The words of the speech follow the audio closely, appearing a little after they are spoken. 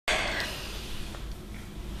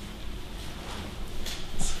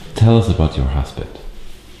tell us about your husband.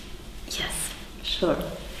 Yes, sure.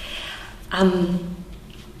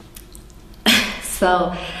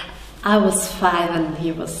 So I was 5 and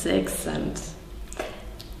he was 6, and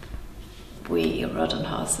we rode on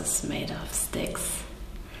horses made of sticks.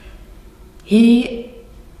 He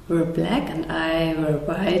were black and I were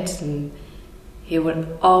white, and he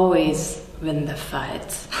would always win the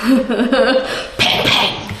fight.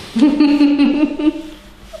 Pang, pang!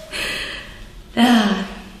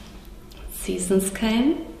 Seasons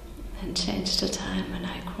came and changed the time when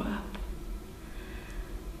I grew up.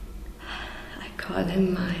 I call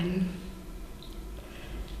him mine.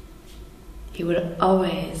 He would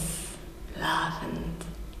always laugh and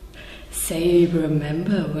say,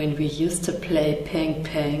 remember when we used to play ping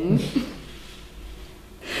pong?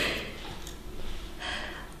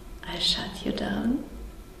 I shut you down.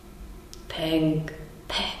 Pang,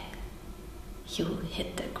 pang. You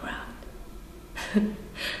hit the ground.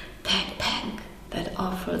 Pang, pang. That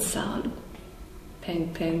awful sound.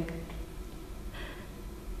 Pang, pang.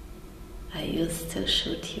 I used to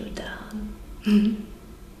shoot you down.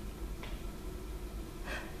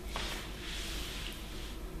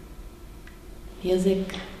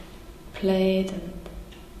 Music played and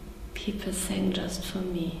people sang just for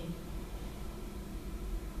me.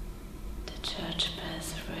 The church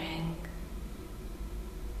bells rang.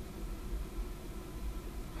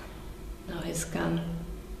 Now he's gone.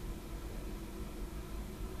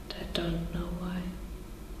 But I don't know why.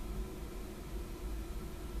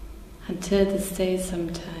 Until this day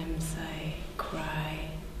sometimes I cry.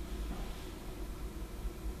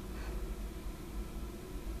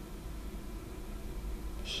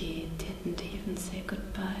 He didn't even say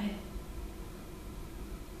goodbye.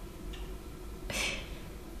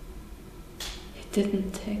 He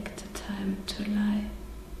didn't take the time to lie.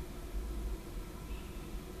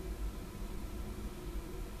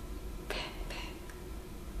 Bang, bang.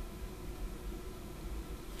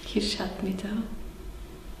 He shut me down.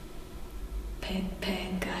 Bang,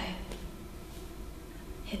 bang, I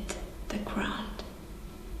hit the ground.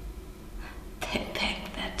 Bang, bang,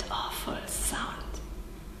 that awful sound.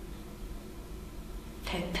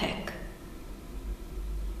 Pang, pang.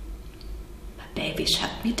 My baby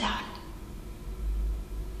shut me down.